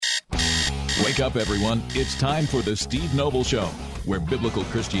Wake up, everyone. It's time for the Steve Noble Show, where biblical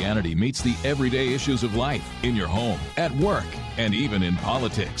Christianity meets the everyday issues of life in your home, at work, and even in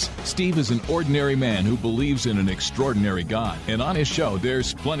politics. Steve is an ordinary man who believes in an extraordinary God, and on his show,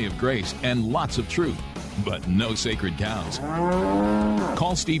 there's plenty of grace and lots of truth, but no sacred cows.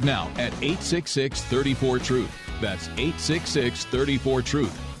 Call Steve now at 866-34-TRUTH. That's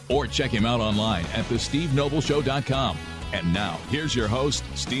 866-34-TRUTH. Or check him out online at thestevenobleshow.com. And now, here's your host,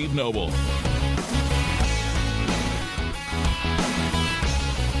 Steve Noble.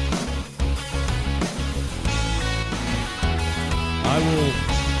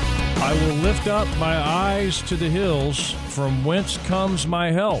 I will lift up my eyes to the hills, from whence comes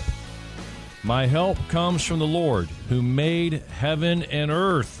my help. My help comes from the Lord, who made heaven and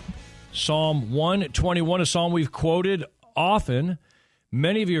earth. Psalm 121, a psalm we've quoted often.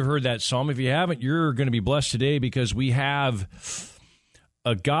 Many of you have heard that psalm. If you haven't, you're going to be blessed today, because we have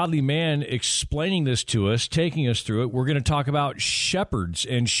a godly man explaining this to us, taking us through it. We're going to talk about shepherds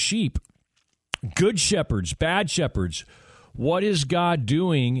and sheep, good shepherds, bad shepherds. What is God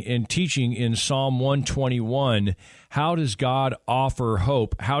doing and teaching in Psalm 121? How does God offer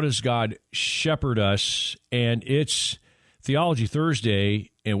hope? How does God shepherd us? And it's Theology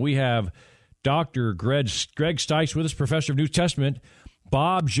Thursday, and we have Dr. Greg Stites with us, professor of New Testament,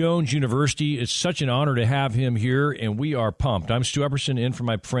 Bob Jones University. It's such an honor to have him here, and we are pumped. I'm Stu Epperson, in for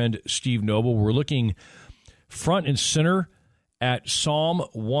my friend Steve Noble. We're looking front and center at Psalm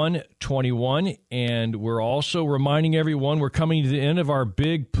 121, and we're also reminding everyone we're coming to the end of our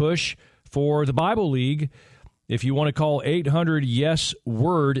big push for the Bible League. If you want to call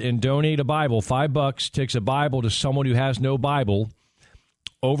 800-YES-WORD and donate a Bible, $5 takes a Bible to someone who has no Bible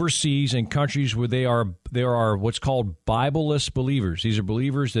overseas in countries where there are what's called Bible-less believers. These are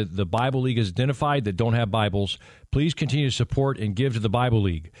believers that the Bible League has identified that don't have Bibles. Please continue to support and give to the Bible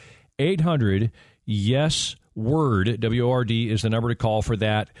League. 800-YES-WORD, W-O-R-D, is the number to call for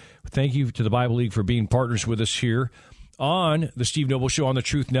that. Thank you to the Bible League for being partners with us here on the Steve Noble Show on the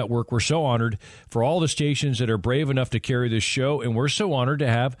Truth Network. We're so honored for all the stations that are brave enough to carry this show, and we're so honored to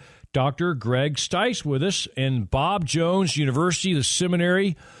have Dr. Greg Stites with us. And Bob Jones University, the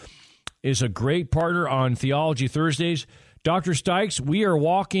seminary, is a great partner on Theology Thursdays. Dr. Stites, we are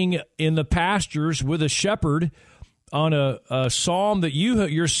walking in the pastures with a shepherd on a psalm that you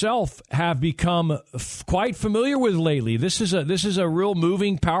yourself have become quite familiar with lately. This is a real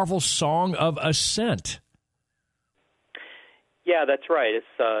moving, powerful song of ascent. Yeah, that's right. It's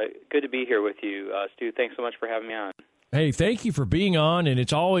good to be here with you, Stu. Thanks so much for having me on. Hey, thank you for being on, and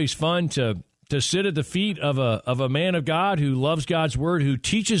it's always fun to sit at the feet of a man of God who loves God's Word, who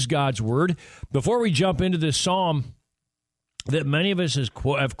teaches God's Word. Before we jump into this psalm that many of us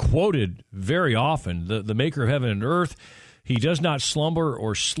have quoted very often, the Maker of heaven and earth, He does not slumber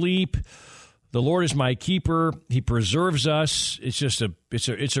or sleep. The Lord is my keeper; He preserves us. It's just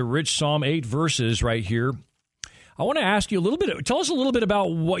it's a rich psalm, 8 verses right here. I want to ask you a little bit. Tell us a little bit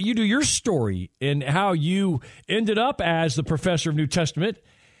about what you do, your story, and how you ended up as the professor of New Testament,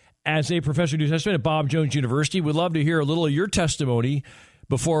 at Bob Jones University. We'd love to hear a little of your testimony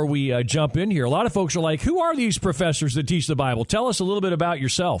before we jump in here. A lot of folks are like, who are these professors that teach the Bible? Tell us a little bit about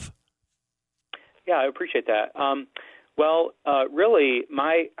yourself. Yeah, I appreciate that. Really,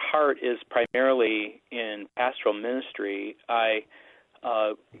 my heart is primarily in pastoral ministry. I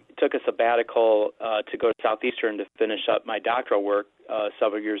took a sabbatical to go to Southeastern to finish up my doctoral work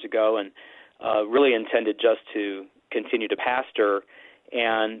several years ago, and really intended just to continue to pastor.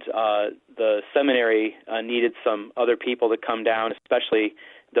 And the seminary needed some other people to come down, especially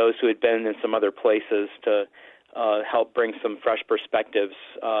those who had been in some other places, to help bring some fresh perspectives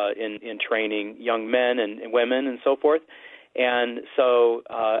in training young men and women and so forth. And so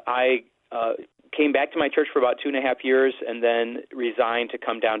I came back to my church for about 2.5 years, and then resigned to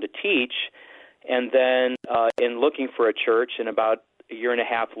come down to teach. And then in looking for a church, and about a year and a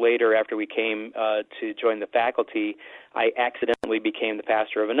half later, after we came to join the faculty, I accidentally became the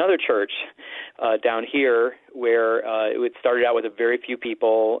pastor of another church down here, where it started out with a very few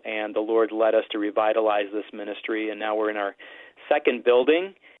people, and the Lord led us to revitalize this ministry. And now we're in our second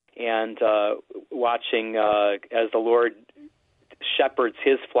building, and watching as the Lord shepherds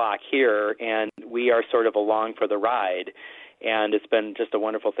His flock here, and we are sort of along for the ride. And it's been just a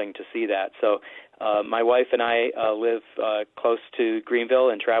wonderful thing to see that. So my wife and I live close to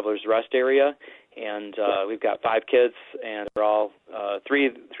Greenville and Travelers Rest area, and we've got 5 kids, and they're all three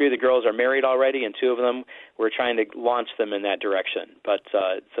of the girls are married already, and 2 of them, we're trying to launch them in that direction. But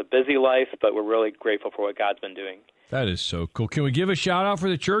it's a busy life, but we're really grateful for what God's been doing. That is so cool. Can we give a shout-out for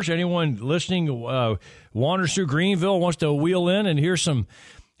the church? Anyone listening wanders through Greenville, wants to wheel in and hear some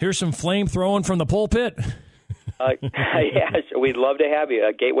Here's some flame throwing from the pulpit. Yes, we'd love to have you.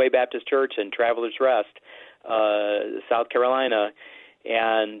 Gateway Baptist Church in Travelers Rest, South Carolina,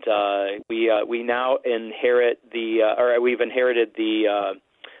 and we now inherit we've inherited the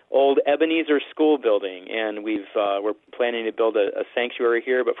old Ebenezer School building, and we're planning to build a sanctuary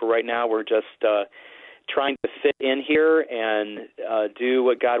here. But for right now, we're just trying to fit in here and do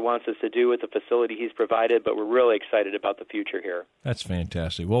what God wants us to do with the facility He's provided, but we're really excited about the future here. That's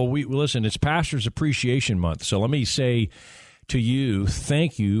fantastic. Well, listen, it's Pastor's Appreciation Month, so let me say to you,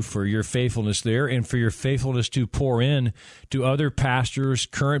 thank you for your faithfulness there and for your faithfulness to pour in to other pastors,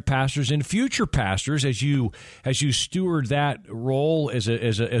 current pastors, and future pastors as you steward that role as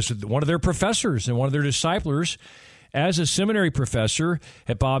one of their professors and one of their disciplers as a seminary professor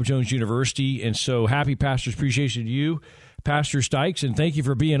at Bob Jones University. And so happy Pastor's Appreciation to you, Pastor Stykes, and thank you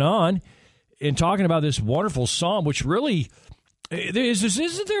for being on and talking about this wonderful psalm, which really,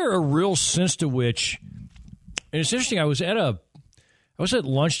 isn't there a real sense to which, and it's interesting, I was at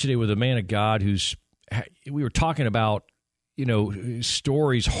lunch today with a man of God we were talking about,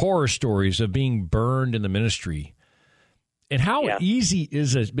 stories, horror stories of being burned in the ministry. And how easy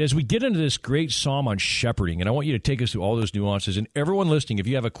is it, as we get into this great psalm on shepherding, and I want you to take us through all those nuances. And everyone listening, if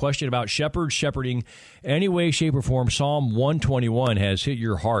you have a question about shepherding, any way, shape, or form, Psalm 121 has hit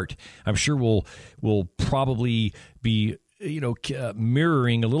your heart. I'm sure we'll probably be,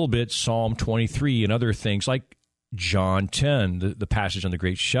 mirroring a little bit Psalm 23 and other things like John 10, the passage on the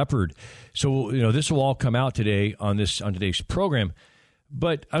great shepherd. So, this will all come out today on today's program.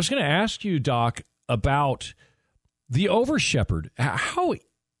 But I was going to ask you, Doc, about the over-shepherd. How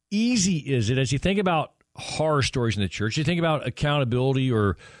easy is it, as you think about horror stories in the church, you think about accountability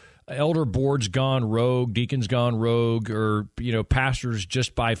or elder boards gone rogue, deacons gone rogue, or, pastors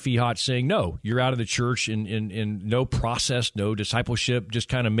just by fiat saying, no, you're out of the church, and no process, no discipleship, just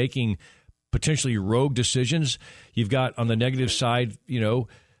kind of making potentially rogue decisions. You've got on the negative side,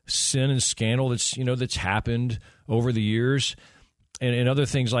 sin and scandal that's happened over the years and other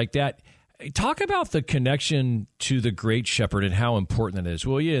things like that. Talk about the connection to the great shepherd and how important that is,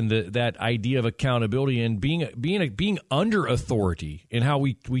 will you? And that idea of accountability and being under authority, and how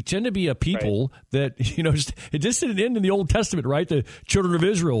we tend to be a people that, it just didn't end in the Old Testament, right? The children of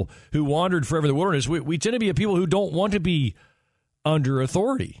Israel who wandered forever in the wilderness. We tend to be a people who don't want to be under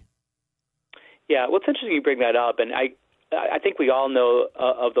authority. Yeah, well, it's interesting you bring that up, and I think we all know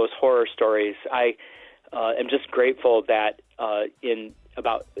of those horror stories. I am just grateful that in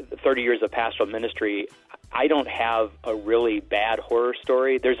about 30 years of pastoral ministry, I don't have a really bad horror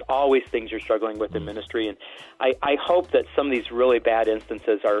story. There's always things you're struggling with in ministry, and I hope that some of these really bad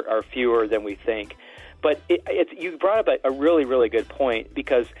instances are fewer than we think. But you brought up a really, really good point,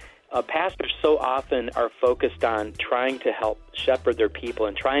 because pastors so often are focused on trying to help shepherd their people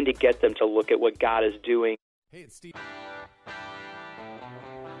and trying to get them to look at what God is doing. Hey, it's Steve.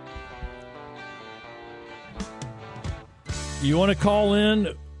 You want to call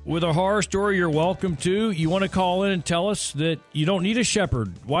in with a horror story, you're welcome to. You want to call in and tell us that you don't need a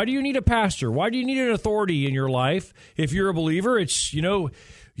shepherd. Why do you need a pastor? Why do you need an authority in your life? If you're a believer, it's,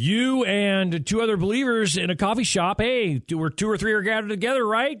 you and two other believers in a coffee shop. Hey, we're two or three are gathered together,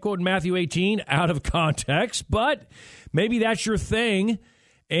 right? Quoting Matthew 18 out of context. But maybe that's your thing,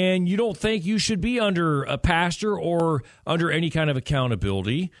 and you don't think you should be under a pastor or under any kind of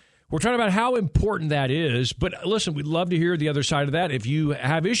accountability. We're talking about how important that is, but listen, we'd love to hear the other side of that. If you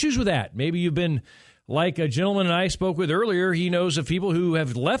have issues with that, maybe you've been like a gentleman I spoke with earlier. He knows of people who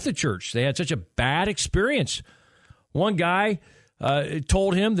have left the church. They had such a bad experience. One guy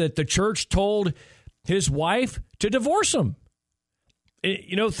told him that the church told his wife to divorce him.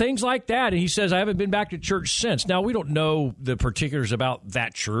 Things like that. And he says, I haven't been back to church since. Now, we don't know the particulars about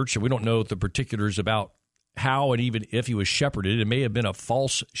that church, and we don't know the particulars about how and even if he was shepherded. It may have been a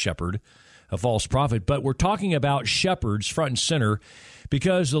false shepherd, a false prophet, but we're talking about shepherds front and center,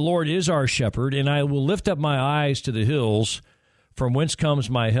 because the Lord is our shepherd, and I will lift up my eyes to the hills, from whence comes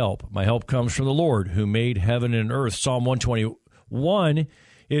my help. My help comes from the Lord who made heaven and earth. Psalm 121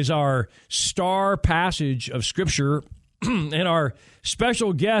 is our star passage of Scripture, and our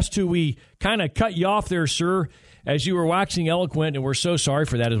special guest, who we kind of cut you off there, sir, as you were waxing eloquent, and we're so sorry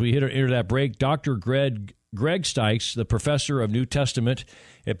for that as we enter that break, Dr. Greg Stykes, the professor of New Testament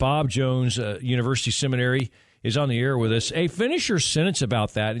at Bob Jones University Seminary, is on the air with us. Hey, finish your sentence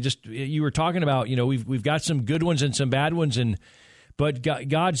about that. And just, you were talking about, we've got some good ones and some bad ones, but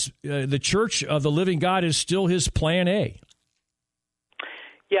God's the Church of the Living God is still His plan A.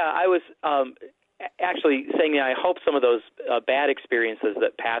 Yeah, I was actually saying that I hope some of those bad experiences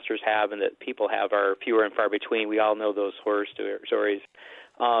that pastors have and that people have are fewer and far between. We all know those horror stories.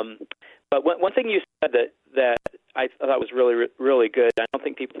 But one thing you said that I thought was really, really good, I don't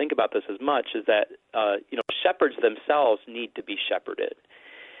think people think about this as much, is that, shepherds themselves need to be shepherded.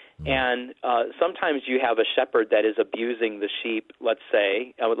 And sometimes you have a shepherd that is abusing the sheep, let's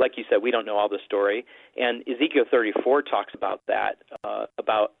say. Like you said, we don't know all the story. And Ezekiel 34 talks about that,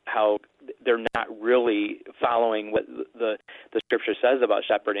 about how they're not really following what the Scripture says about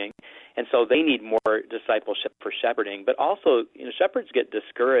shepherding. And so they need more discipleship for shepherding. But also, shepherds get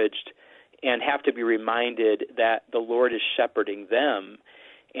discouraged and have to be reminded that the Lord is shepherding them.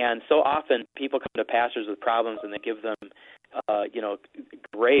 And so often people come to pastors with problems and they give them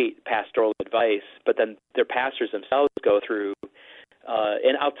great pastoral advice, but then their pastors themselves go through.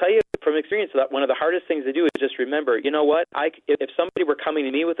 And I'll tell you from experience that one of the hardest things to do is just remember, you know what? If somebody were coming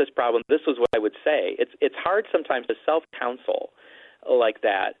to me with this problem, this was what I would say. It's hard sometimes to self-counsel like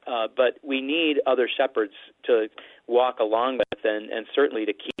that, but we need other shepherds to walk along with and certainly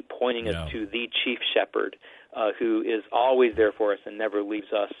to keep pointing us to the chief shepherd who is always there for us and never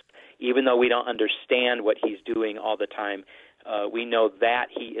leaves us. Even though we don't understand what he's doing all the time, we know that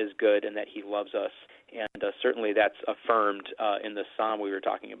he is good and that he loves us. And certainly that's affirmed in the psalm we were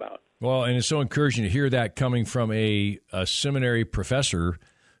talking about. Well, and it's so encouraging to hear that coming from a seminary professor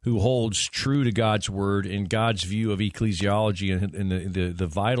who holds true to God's word and God's view of ecclesiology and the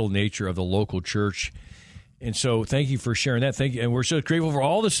vital nature of the local church. And so thank you for sharing that. Thank you. And we're so grateful for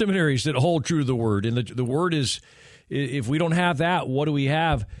all the seminaries that hold true to the word. And the word is, if we don't have that, what do we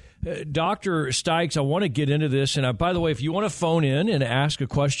have? Dr. Stykes, I want to get into this. And by the way, if you want to phone in and ask a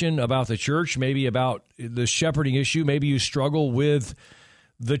question about the church, maybe about the shepherding issue, maybe you struggle with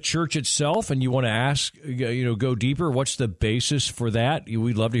the church itself and you want to ask, go deeper, what's the basis for that?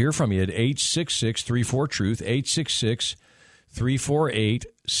 We'd love to hear from you at 866-34-TRUTH,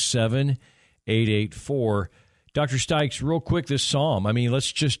 866-348-7884. Dr. Stykes, real quick, this psalm,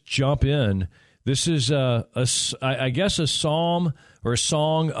 let's just jump in. This is, I guess, a psalm or a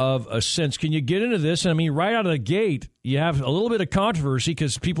song of ascents. Can you get into this? And right out of the gate, you have a little bit of controversy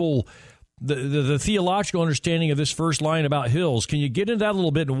because people, the theological understanding of this first line about hills. Can you get into that a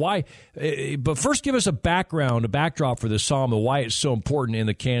little bit and why? But first, give us a backdrop for this psalm and why it's so important in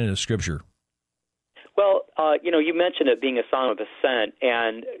the canon of Scripture. Well, you mentioned it being a song of ascent,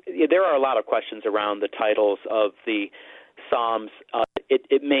 and there are a lot of questions around the titles of the psalms.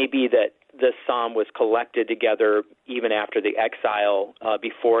 It may be that this psalm was collected together even after the exile,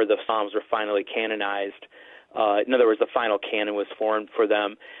 before the psalms were finally canonized. In other words, the final canon was formed for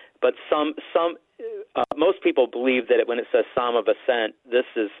them. But most people believe that when it says Psalm of Ascent, this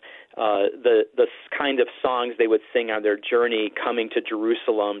is the kind of songs they would sing on their journey coming to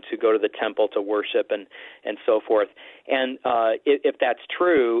Jerusalem to go to the temple to worship and so forth. And if that's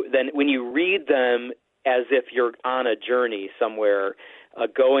true, then when you read them as if you're on a journey somewhere,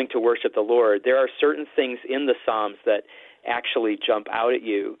 going to worship the Lord, there are certain things in the Psalms that actually jump out at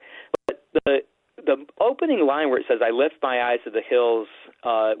you. But the opening line where it says, "I lift my eyes to the hills,"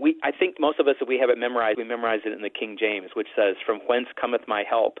 I think most of us, if we have it memorized, we memorize it in the King James, which says, "From whence cometh my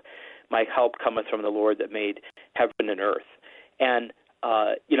help? My help cometh from the Lord that made heaven and earth." And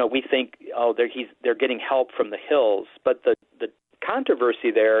we think, they're getting help from the hills, but the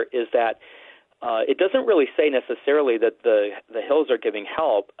controversy there is that it doesn't really say necessarily that the hills are giving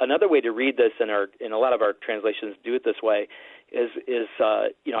help. Another way to read this, in a lot of our translations do it this way, is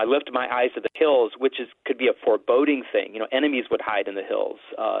I lift my eyes to the hills, which could be a foreboding thing. Enemies would hide in the hills.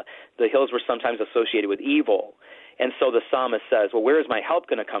 The hills were sometimes associated with evil. And so the psalmist says, well, where is my help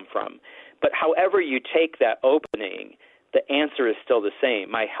going to come from? But however you take that opening, the answer is still the same.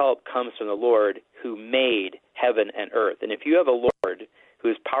 My help comes from the Lord who made heaven and earth. And if you have a Lord who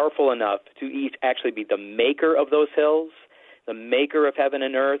is powerful enough to actually be the maker of those hills, the maker of heaven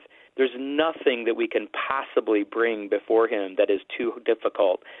and earth, there's nothing that we can possibly bring before him that is too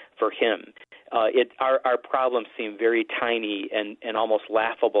difficult for him. Our problems seem very tiny and almost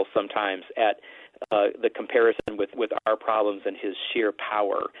laughable sometimes at the comparison with our problems and his sheer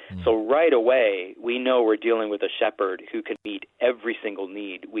power. So right away, we know we're dealing with a shepherd who can meet every single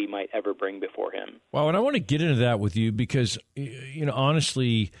need we might ever bring before him. Well, and I want to get into that with you because,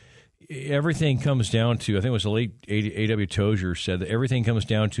 honestly, everything comes down to, I think it was the late A.W. Tozer said that everything comes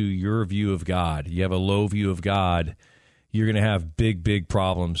down to your view of God. You have a low view of God, you're going to have big, big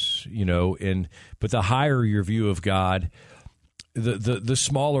problems, but the higher your view of God, the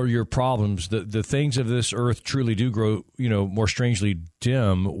smaller your problems. The things of this earth truly do grow, more strangely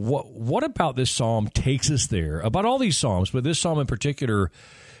dim. What about this psalm takes us there? About all these psalms, but this psalm in particular,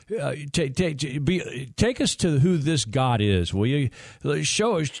 take us to who this God is. Will you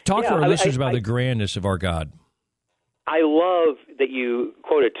talk to our listeners about the grandness of our God? I love that you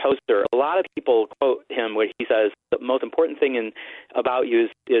quoted Tozer. A lot of people quote him where he says the most important thing about you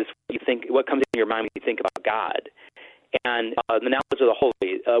is what you think, what comes into your mind when you think about God. And the knowledge of the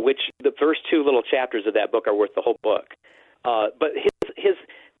holy, which the first two little chapters of that book are worth the whole book. But his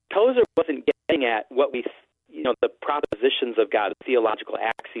Tozer wasn't getting at what we, the propositions of God, the theological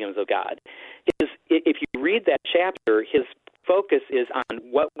axioms of God. If you read that chapter, his focus is on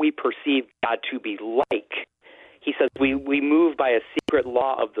what we perceive God to be like. He says we move by a secret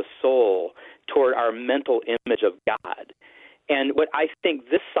law of the soul toward our mental image of God. And what I think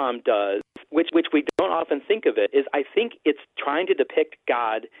this psalm does, which we don't often think of it, is I think it's trying to depict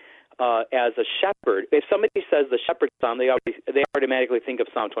God as a shepherd. If somebody says the shepherd psalm, they automatically think of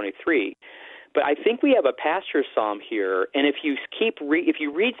Psalm 23. But I think we have a pasture psalm here, and if you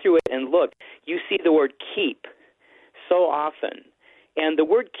read through it and look, you see the word keep so often. And the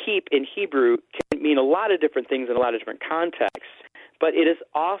word keep in Hebrew can mean a lot of different things in a lot of different contexts, but it is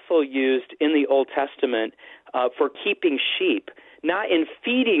also used in the Old Testament for keeping sheep, not in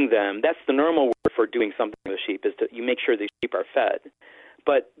feeding them. That's the normal word for doing something with sheep, is that you make sure the sheep are fed.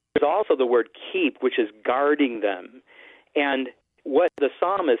 But there's also the word keep, which is guarding them. And what the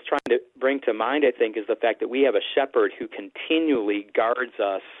psalm is trying to bring to mind, I think, is the fact that we have a shepherd who continually guards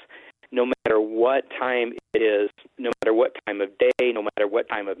us no matter what time it is, no matter what time of day, no matter what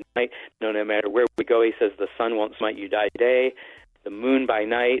time of night, no matter where we go. He says the sun won't smite you by day, the moon by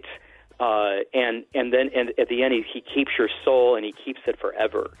night, and at the end he keeps your soul and he keeps it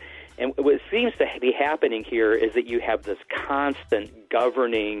forever. And what seems to be happening here is that you have this constant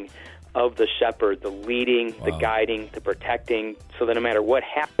governing of the shepherd, the leading, the guiding, the protecting, so that no matter what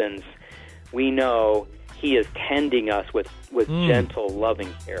happens, we know he is tending us with gentle,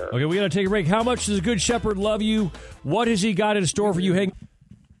 loving care. Okay, we got to take a break. How much does a good shepherd love you? What has he got in store for you?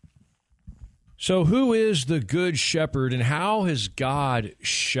 So who is the good shepherd, and how has God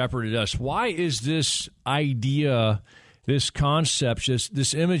shepherded us? Why is this idea, this concept,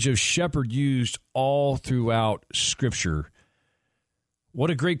 this image of shepherd used all throughout Scripture?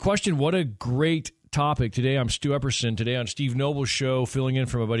 What a great question. What a great topic. Today I'm Stu Epperson. Today on Steve Noble's show, filling in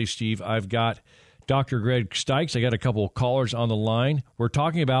for my buddy Steve, I've got Dr. Greg Stykes. I got a couple of callers on the line. We're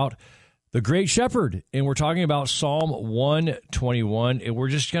talking about the Great Shepherd, and we're talking about Psalm 121, and we're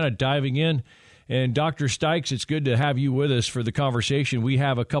just kind of diving in. And Dr. Stykes, it's good to have you with us for the conversation. We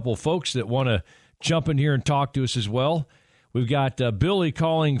have a couple folks that want to jump in here and talk to us as well. We've got Billy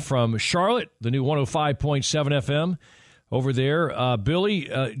calling from Charlotte, the new 105.7 FM over there. Billy,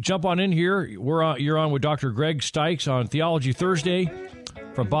 jump on in here. You're on with Dr. Greg Stykes on Theology Thursday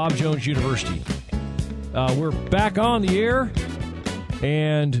from Bob Jones University. We're back on the air,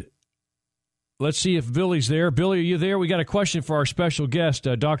 and let's see if Billy's there. Billy, are you there? We got a question for our special guest,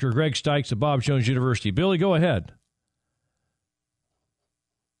 Dr. Greg Stykes of Bob Jones University. Billy, go ahead.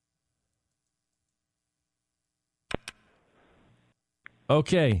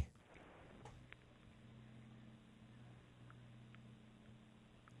 Okay.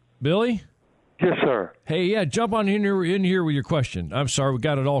 Billy? Yes, sir. Hey, yeah, jump on in here with your question. I'm sorry, we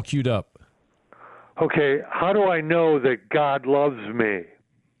got it all queued up. Okay, how do I know that God loves me?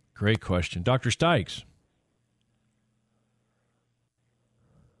 Great question. Dr. Stykes.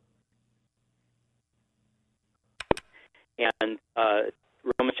 And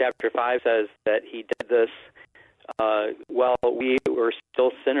Romans chapter 5 says that he did this while we were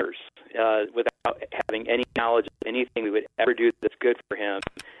still sinners, without having any knowledge of anything we would ever do that's good for him.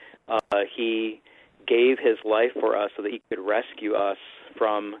 He gave his life for us so that he could rescue us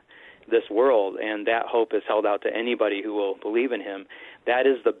from this world, and that hope is held out to anybody who will believe in him. That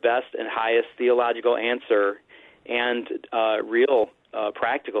is the best and highest theological answer and real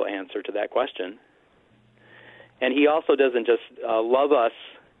practical answer to that question. And he also doesn't just love us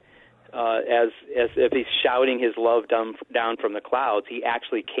as if he's shouting his love down from the clouds. He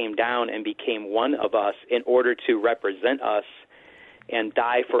actually came down and became one of us in order to represent us and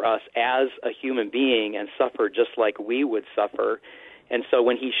die for us as a human being and suffer just like we would suffer. And so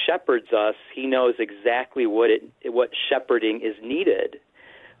when he shepherds us, he knows exactly what shepherding is needed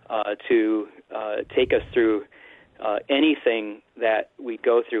to take us through anything that we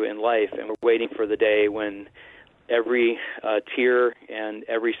go through in life. And we're waiting for the day when every tear and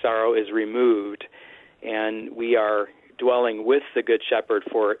every sorrow is removed, and we are dwelling with the Good Shepherd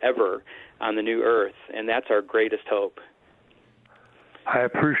forever on the new earth. And that's our greatest hope. I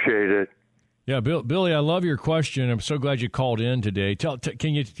appreciate it. Yeah, Billy, I love your question. I'm so glad you called in today.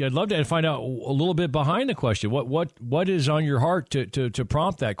 I'd love to find out a little bit behind the question. What is on your heart to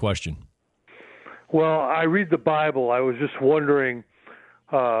prompt that question? Well, I read the Bible. I was just wondering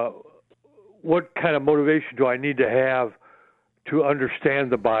what kind of motivation do I need to have to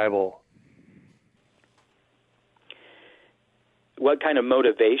understand the Bible? What kind of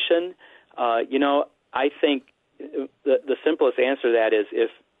motivation? I think the simplest answer to that is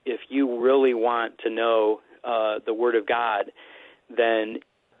if you really want to know the Word of God, then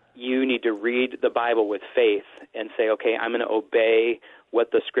you need to read the Bible with faith and say, okay, I'm going to obey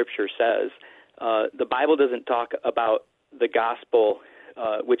what the Scripture says. The Bible doesn't talk about the gospel,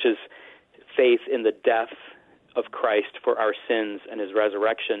 which is faith in the death of Christ for our sins and his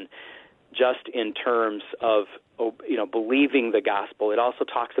resurrection, just in terms of believing the gospel. It also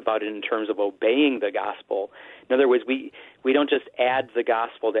talks about it in terms of obeying the gospel. In other words, we don't just add the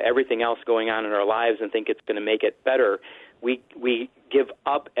gospel to everything else going on in our lives and think it's going to make it better. We give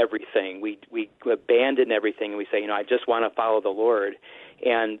up everything. We abandon everything, and we say, I just want to follow the Lord.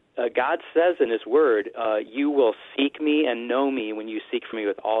 And God says in his word, you will seek me and know me when you seek for me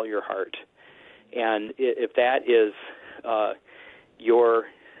with all your heart. And if that is your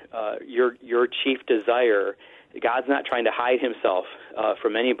chief desire, God's not trying to hide himself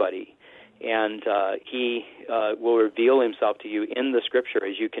from anybody, and he will reveal himself to you in the Scripture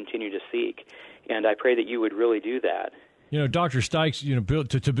as you continue to seek. And I pray that you would really do that. Dr. Stykes,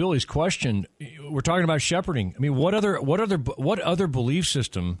 to Billy's question, we're talking about shepherding. I mean, what other belief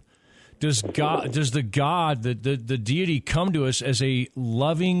system does the deity come to us as a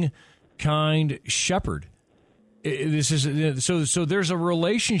loving, kind shepherd? This is so. There's a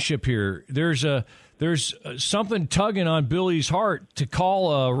relationship here. There's something tugging on Billy's heart to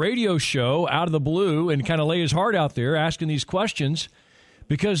call a radio show out of the blue and kind of lay his heart out there, asking these questions,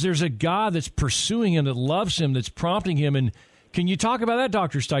 because there's a God that's pursuing him, that loves him, that's prompting him. And can you talk about that,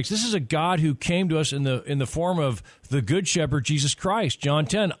 Dr. Stykes? This is a God who came to us in the form of the Good Shepherd, Jesus Christ. John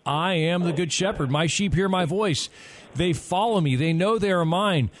 10, I am the Good Shepherd. My sheep hear my voice. They follow me. They know they are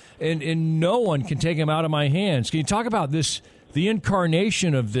mine, and no one can take them out of my hands. Can you talk about this, the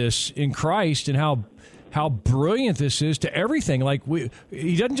incarnation of this in Christ, and how brilliant this is to everything? Like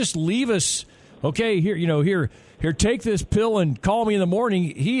he doesn't just leave us, okay, here, take this pill and call me in the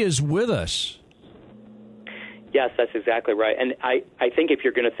morning. He is with us. Yes, that's exactly right. And I think if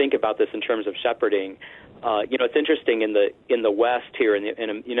you're going to think about this in terms of shepherding, it's interesting in the West here in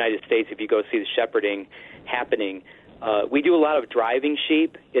the United States. If you go see the shepherding happening, we do a lot of driving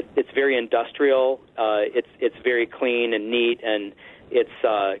sheep. It's very industrial. It's very clean and neat, and it's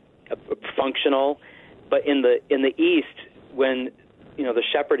functional. But in the East, when the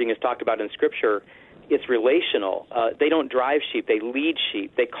shepherding is talked about in Scripture, it's relational. They don't drive sheep; they lead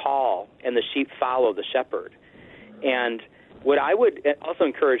sheep. They call, and the sheep follow the shepherd. And what I would also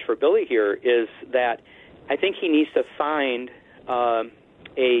encourage for Billy here is that I think he needs to find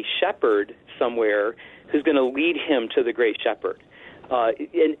a shepherd somewhere who's going to lead him to the great shepherd.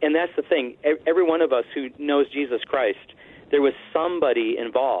 And that's the thing. Every one of us who knows Jesus Christ, there was somebody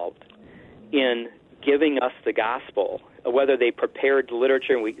involved in giving us the gospel, whether they prepared the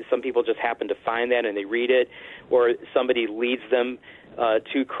literature, and some people just happen to find that and they read it, or somebody leads them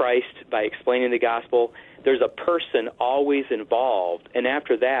to Christ by explaining the gospel. There's a person always involved, and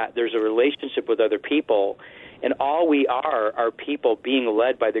after that, there's a relationship with other people, and all we are people being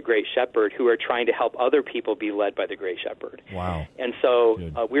led by the great shepherd who are trying to help other people be led by the great shepherd. Wow. And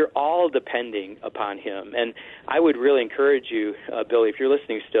so we're all depending upon him. And I would really encourage you, Billy, if you're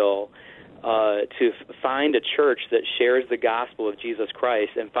listening still, to find a church that shares the gospel of Jesus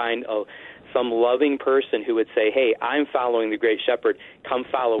Christ, and find some loving person who would say, hey, I'm following the great shepherd, come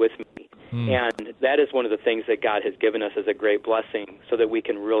follow with me. And that is one of the things that God has given us as a great blessing, so that we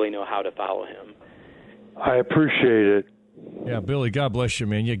can really know how to follow him. I appreciate it. Yeah, Billy, God bless you,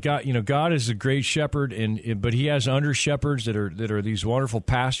 man. God is a great shepherd, but he has under shepherds that are these wonderful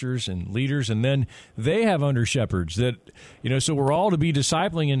pastors and leaders, and then they have under shepherds that, so we're all to be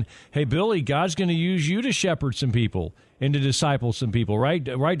discipling. And hey, Billy, God's going to use you to shepherd some people and to disciple some people, right?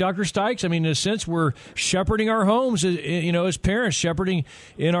 Right, Dr. Stykes? I mean, in a sense, we're shepherding our homes, as parents, shepherding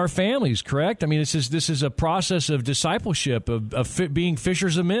in our families, correct? I mean, this is a process of discipleship, of being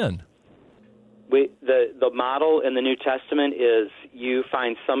fishers of men. The model in the New Testament is you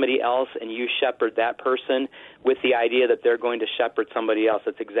find somebody else and you shepherd that person with the idea that they're going to shepherd somebody else.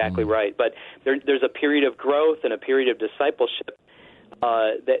 That's exactly right. But there's a period of growth and a period of discipleship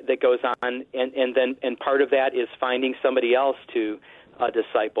that goes on, and part of that is finding somebody else to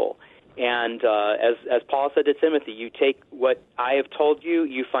disciple. And as Paul said to Timothy, you take what I have told you,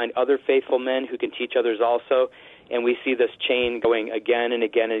 you find other faithful men who can teach others also. And we see this chain going again and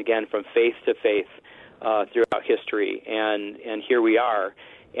again and again from faith to faith throughout history. And here we are.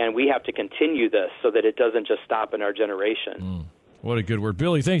 And we have to continue this so that it doesn't just stop in our generation. What a good word.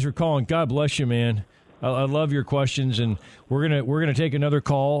 Billy, thanks for calling. God bless you, man. I love your questions, and we're gonna take another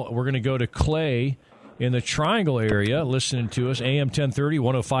call. We're going to go to Clay in the Triangle area, listening to us, AM 1030,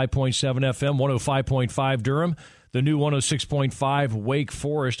 105.7 FM, 105.5 Durham, the new 106.5 Wake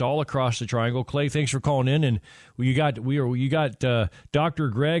Forest, all across the Triangle. Clay, thanks for calling in, and you got Dr.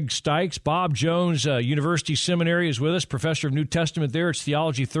 Greg Stykes, Bob Jones University Seminary is with us, professor of New Testament there. It's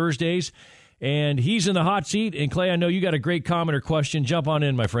Theology Thursdays, and he's in the hot seat. And Clay, I know you got a great comment or question. Jump on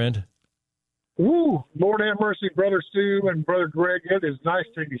in, my friend. Woo! Lord have mercy, Brother Stu and Brother Greg. It is nice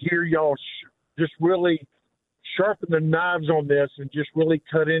to hear y'all just really sharpen the knives on this and just really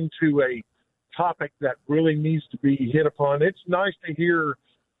cut into a topic that really needs to be hit upon. It's nice to hear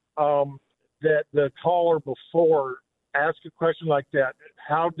that the caller before asked a question like that.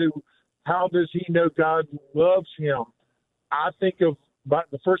 How does he know God loves him? But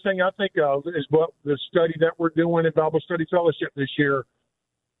the first thing I think of is what the study that we're doing in Bible Study Fellowship this year,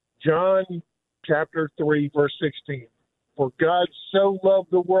 John chapter 3, verse 16. For God so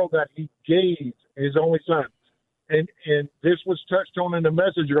loved the world that he gave his only son. And this was touched on in the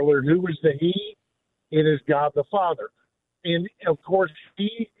message earlier. Who is the he? It is God the Father. And, of course,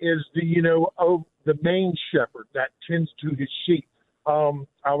 he is the main shepherd that tends to his sheep. I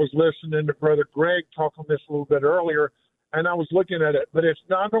was listening to Brother Greg talk on this a little bit earlier, and I was looking at it. But it's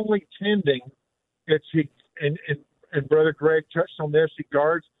not only tending, and Brother Greg touched on this, he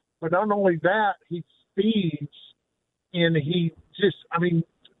guards. But not only that, he feeds, and he just,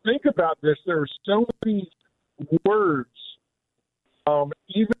 think about this. There are so many words.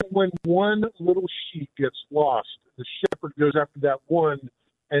 Even when one little sheep gets lost, the shepherd goes after that one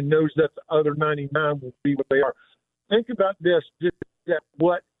and knows that the other 99 will be what they are. Think about this, just that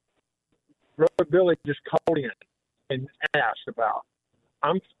what Brother Billy just called in and asked about.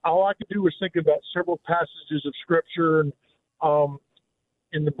 All I could do was think about several passages of Scripture, and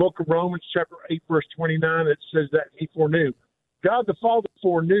in the book of Romans, chapter 8, verse 29, it says that he foreknew. God the Father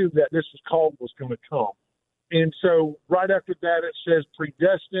foreknew that this was going to come. And so right after that, it says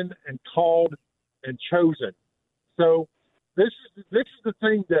predestined and called and chosen. So this is the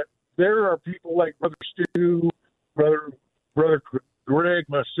thing, that there are people like Brother Stu, Brother Greg,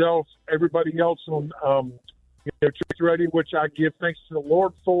 myself, everybody else on Church Radio, which I give thanks to the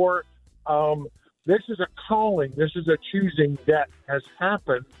Lord for. This is a calling. This is a choosing that has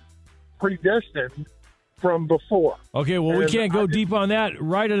happened, predestined from before. Okay, well, we can't go deep on that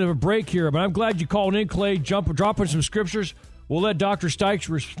right out of a break here, but I'm glad you called in, Clay, dropping some scriptures. We'll let Dr. Stykes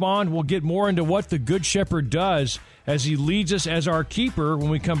respond. We'll get more into what the Good Shepherd does as he leads us as our keeper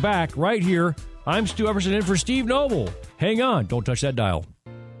when we come back right here. I'm Stu Everson in for Steve Noble. Hang on. Don't touch that dial.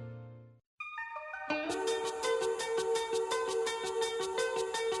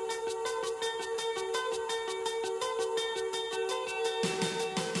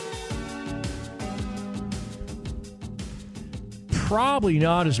 Probably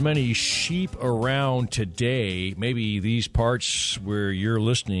not as many sheep around today, maybe these parts where you're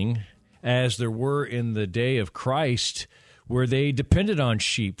listening, as there were in the day of Christ, where they depended on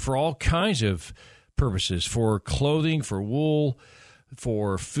sheep for all kinds of purposes, for clothing, for wool,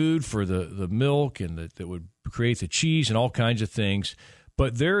 for food, for the milk, and that would create the cheese and all kinds of things.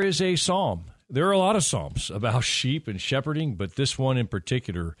 But there is a psalm. There are a lot of psalms about sheep and shepherding, but this one in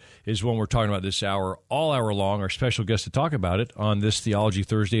particular is one we're talking about this hour, all hour long. Our special guest to talk about it on this Theology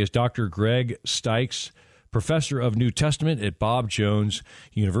Thursday is Dr. Greg Stykes, professor of New Testament at Bob Jones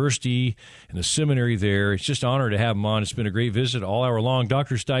University and the seminary there. It's just an honor to have him on. It's been a great visit all hour long.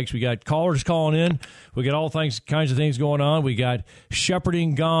 Dr. Stykes, we got callers calling in. We got all kinds of things going on. We got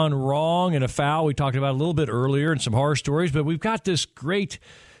shepherding gone wrong and afoul. We talked about a little bit earlier and some horror stories, but we've got this great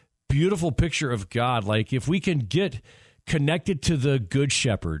beautiful picture of God. Like, if we can get connected to the Good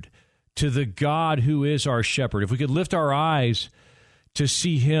Shepherd, to the God who is our shepherd, if we could lift our eyes to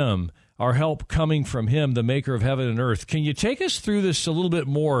see him, our help coming from him, the maker of heaven and earth. Can you take us through this a little bit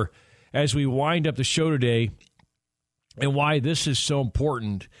more as we wind up the show today, and why this is so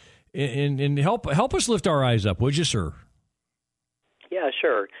important, and help us lift our eyes up, would you, sir? Yeah,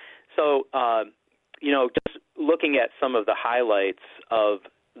 sure. So, just looking at some of the highlights of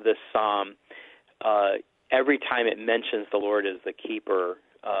this psalm, every time it mentions the Lord as the keeper,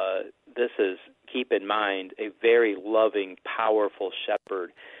 this is, keep in mind, a very loving, powerful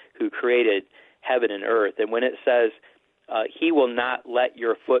shepherd who created heaven and earth. And when it says, he will not let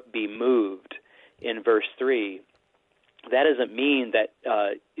your foot be moved in verse 3, that doesn't mean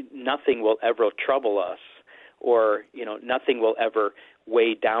that nothing will ever trouble us, or nothing will ever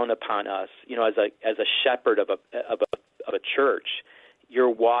weigh down upon us. As a shepherd of a church, you're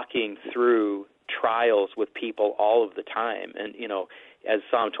walking through trials with people all of the time. And, as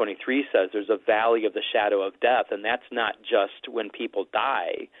Psalm 23 says, there's a valley of the shadow of death, and that's not just when people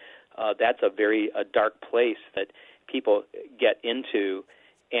die. That's a dark place that people get into.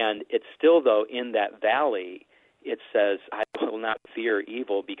 And it's still, though, in that valley, it says, I will not fear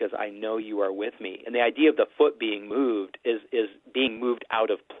evil because I know you are with me. And the idea of the foot being moved is being moved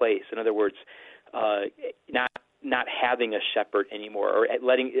out of place. In other words, not having a shepherd anymore, or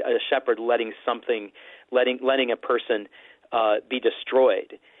letting a person be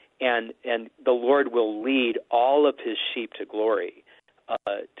destroyed. And the Lord will lead all of his sheep to glory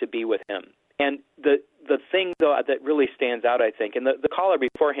to be with him. And the thing, though, that really stands out, I think, and the caller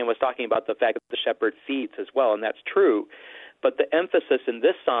beforehand was talking about the fact that the shepherd feeds as well, and that's true. But the emphasis in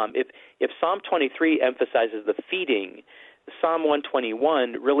this psalm, if Psalm 23 emphasizes the feeding, Psalm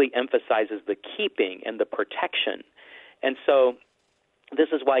 121 really emphasizes the keeping and the protection. And so this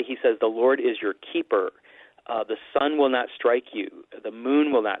is why he says, the Lord is your keeper. The sun will not strike you. The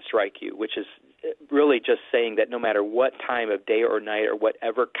moon will not strike you, which is really just saying that no matter what time of day or night or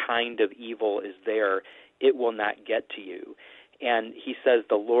whatever kind of evil is there, it will not get to you. And he says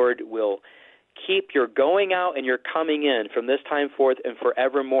the Lord will keep your going out and your coming in from this time forth and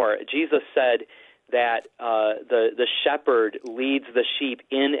forevermore. Jesus said that the shepherd leads the sheep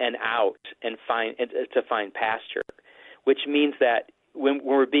in and out to find pasture, which means that when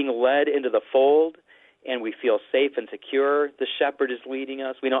we're being led into the fold and we feel safe and secure, the shepherd is leading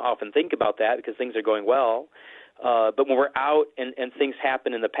us. We don't often think about that because things are going well. But when we're out and things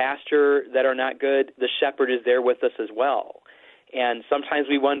happen in the pasture that are not good, the shepherd is there with us as well. And sometimes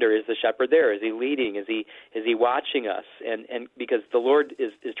we wonder, is the shepherd there? Is he leading? Is he watching us? And because the Lord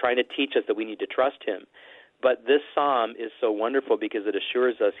is trying to teach us that we need to trust him. But this psalm is so wonderful because it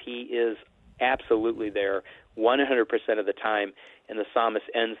assures us he is absolutely there 100% of the time. And the psalmist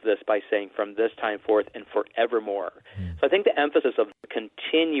ends this by saying, from this time forth and forevermore. So I think the emphasis of the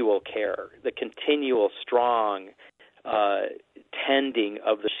continual care, the continual strong tending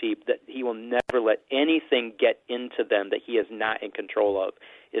of the sheep, that he will never let anything get into them that he is not in control of,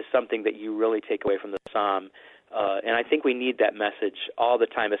 is something that you really take away from the psalm. And I think we need that message all the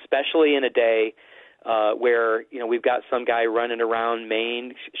time, especially in a day where we've got some guy running around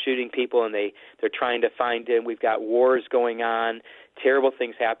Maine shooting people, and they're trying to find him. We've got wars going on, terrible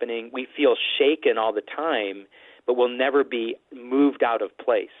things happening. We feel shaken all the time, but we'll never be moved out of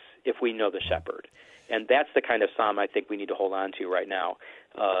place if we know the shepherd. And that's the kind of psalm I think we need to hold on to right now,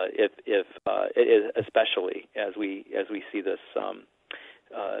 especially as we see this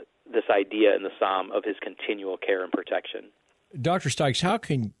this idea in the psalm of his continual care and protection. Dr. Stykes, how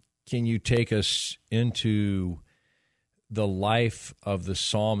can you take us into the life of the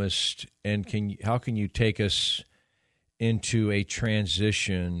psalmist, and how can you take us into a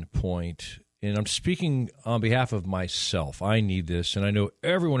transition point? And I'm speaking on behalf of myself. I need this, and I know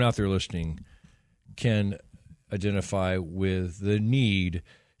everyone out there listening can identify with the need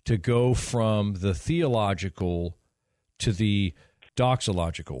to go from the theological to the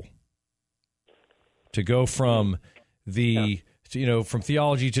doxological, to go from from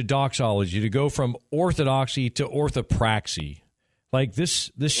theology to doxology, to go from orthodoxy to orthopraxy. Like this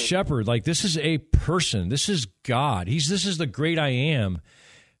shepherd, like this is a person. This is God. This is the great I am.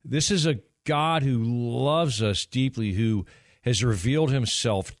 This is a God who loves us deeply, who has revealed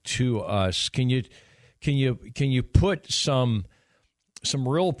himself to us. Can you put some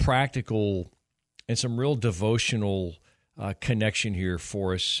real practical and some real devotional connection here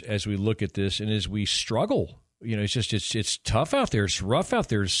for us as we look at this and as we struggle? It's tough out there. It's rough out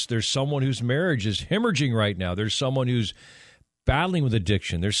there. There's someone whose marriage is hemorrhaging right now. There's someone who's battling with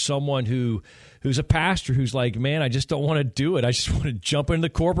addiction. There's someone who's a pastor who's like, man, I just don't want to do it. I just want to jump into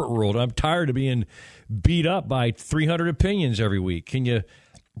the corporate world. I'm tired of being beat up by 300 opinions every week. Can you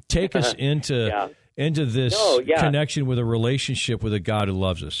take us into this connection with a relationship with a God who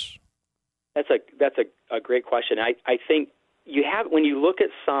loves us? That's a great question. I think when you look at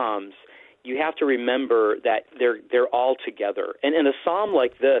Psalms, you have to remember that they're all together. And in a psalm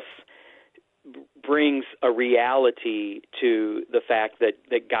like this brings a reality to the fact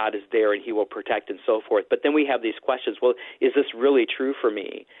that God is there and he will protect and so forth. But then we have these questions, well, is this really true for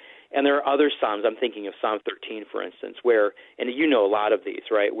me? And there are other psalms. I'm thinking of Psalm 13, for instance, where, and you know a lot of these,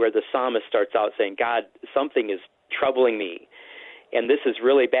 right, where the psalmist starts out saying, God, something is troubling me, and this is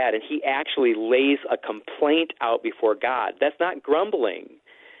really bad. And he actually lays a complaint out before God. That's not grumbling.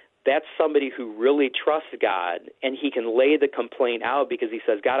 That's somebody who really trusts God, and he can lay the complaint out because he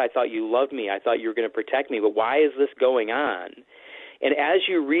says, God, I thought you loved me. I thought you were going to protect me, but why is this going on? And as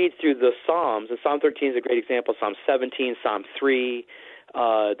you read through the Psalms, and Psalm 13 is a great example, Psalm 17, Psalm 3,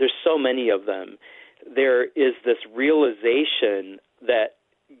 there's so many of them. There is this realization that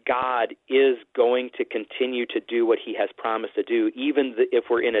God is going to continue to do what he has promised to do, even if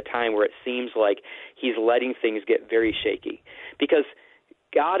we're in a time where it seems like he's letting things get very shaky. Because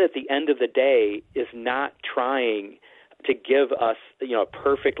God, at the end of the day, is not trying to give us, a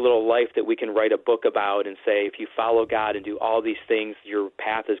perfect little life that we can write a book about and say, if you follow God and do all these things, your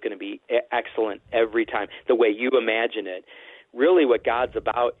path is going to be excellent every time, the way you imagine it. Really what God's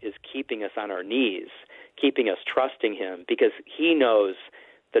about is keeping us on our knees, keeping us trusting him, because he knows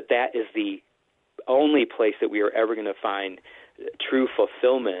that is the only place that we are ever going to find true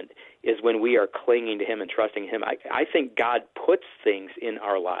fulfillment, is when we are clinging to him and trusting him. I think God puts things in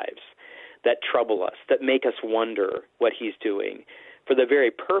our lives that trouble us, that make us wonder what he's doing, for the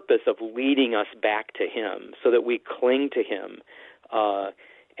very purpose of leading us back to him, so that we cling to him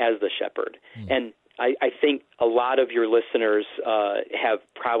as the shepherd. And I think a lot of your listeners have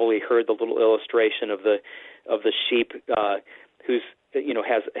probably heard the little illustration of the sheep who's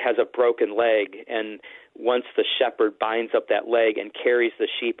has a broken leg, and once the shepherd binds up that leg and carries the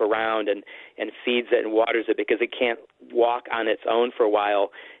sheep around and feeds it and waters it, because it can't walk on its own for a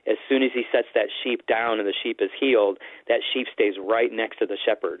while, as soon as he sets that sheep down and the sheep is healed, that sheep stays right next to the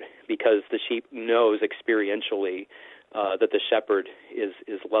shepherd, because the sheep knows experientially that the shepherd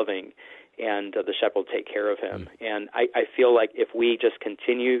is loving, and the shepherd will take care of him. And I feel like if we just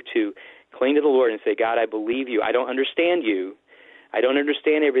continue to cling to the Lord and say, God, I believe you. I don't understand you. I don't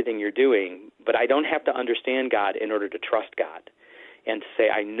understand everything you're doing, but I don't have to understand God in order to trust God and to say,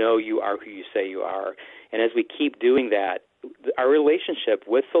 I know you are who you say you are. And as we keep doing that, our relationship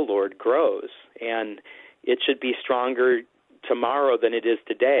with the Lord grows, and it should be stronger tomorrow than it is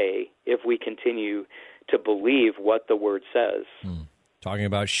today if we continue to believe what the Word says. Talking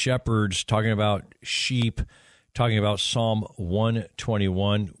about shepherds, talking about sheep, talking about Psalm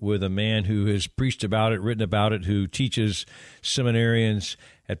 121 with a man who has preached about it, written about it, who teaches seminarians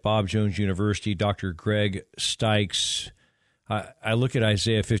at Bob Jones University, Dr. Greg Stykes. I look at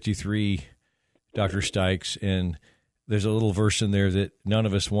Isaiah 53, Dr. Stykes, and there's a little verse in there that none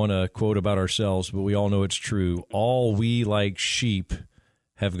of us want to quote about ourselves, but we all know it's true. All we like sheep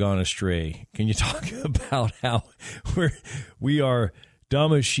have gone astray. Can you talk about how we are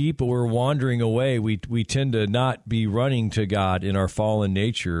dumb as sheep, but we're wandering away? We tend to not be running to God in our fallen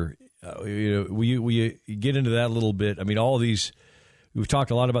nature. We get into that a little bit. I mean, all of these, we've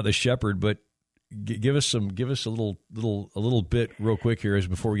talked a lot about the shepherd, but give us a little bit real quick here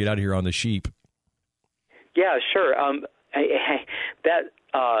before we get out of here on the sheep. Yeah, sure.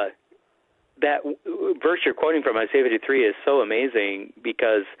 That verse you're quoting from, Isaiah 53, is so amazing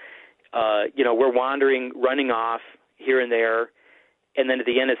because, we're wandering, running off here and there, and then at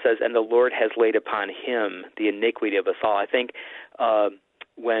the end it says, and the Lord has laid upon him the iniquity of us all. I think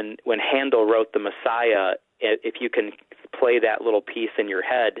when Handel wrote the Messiah, if you can play that little piece in your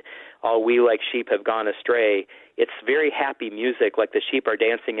head, all we like sheep have gone astray, it's very happy music, like the sheep are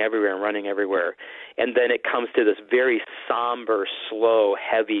dancing everywhere and running everywhere. And then it comes to this very somber, slow,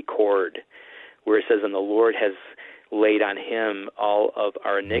 heavy chord where it says, and the Lord has laid on him all of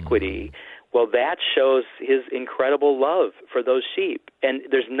our iniquity. Well, that shows his incredible love for those sheep. And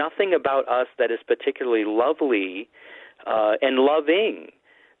there's nothing about us that is particularly lovely and loving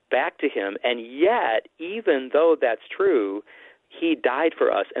back to him. And yet, even though that's true, he died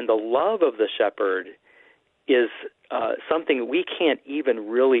for us. And the love of the shepherd is something we can't even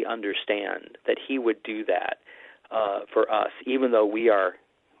really understand, that he would do that for us, even though we are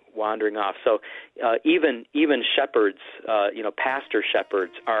wandering off. So even shepherds, pastor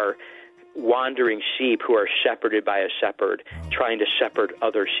shepherds are wandering sheep who are shepherded by a shepherd, trying to shepherd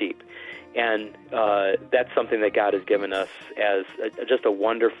other sheep. And that's something that God has given us as just a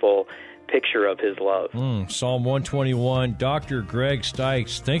wonderful picture of his love. Psalm 121, Dr. Greg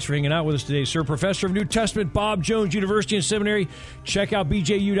Stykes, thanks for hanging out with us today, sir. Professor of New Testament, Bob Jones University and Seminary. Check out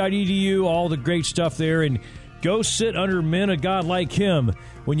bju.edu, all the great stuff there, and go sit under men of God like him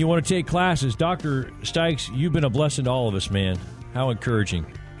when you want to take classes. Dr. Stykes, you've been a blessing to all of us, man. How encouraging.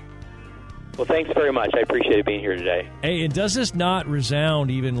 Well, thanks very much. I appreciate being here today. Hey, and does this not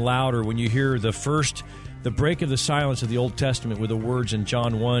resound even louder when you hear the break of the silence of the Old Testament with the words in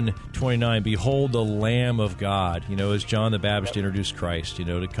John 1:29, behold the Lamb of God, as John the Baptist introduced Christ,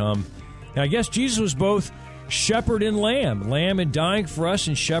 to come. Now, I guess Jesus was both shepherd and lamb in dying for us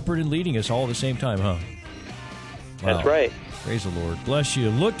and shepherd and leading us all at the same time, huh? Wow. That's right. Praise the Lord. Bless you.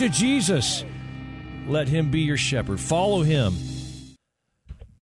 Look to Jesus. Let him be your shepherd. Follow him.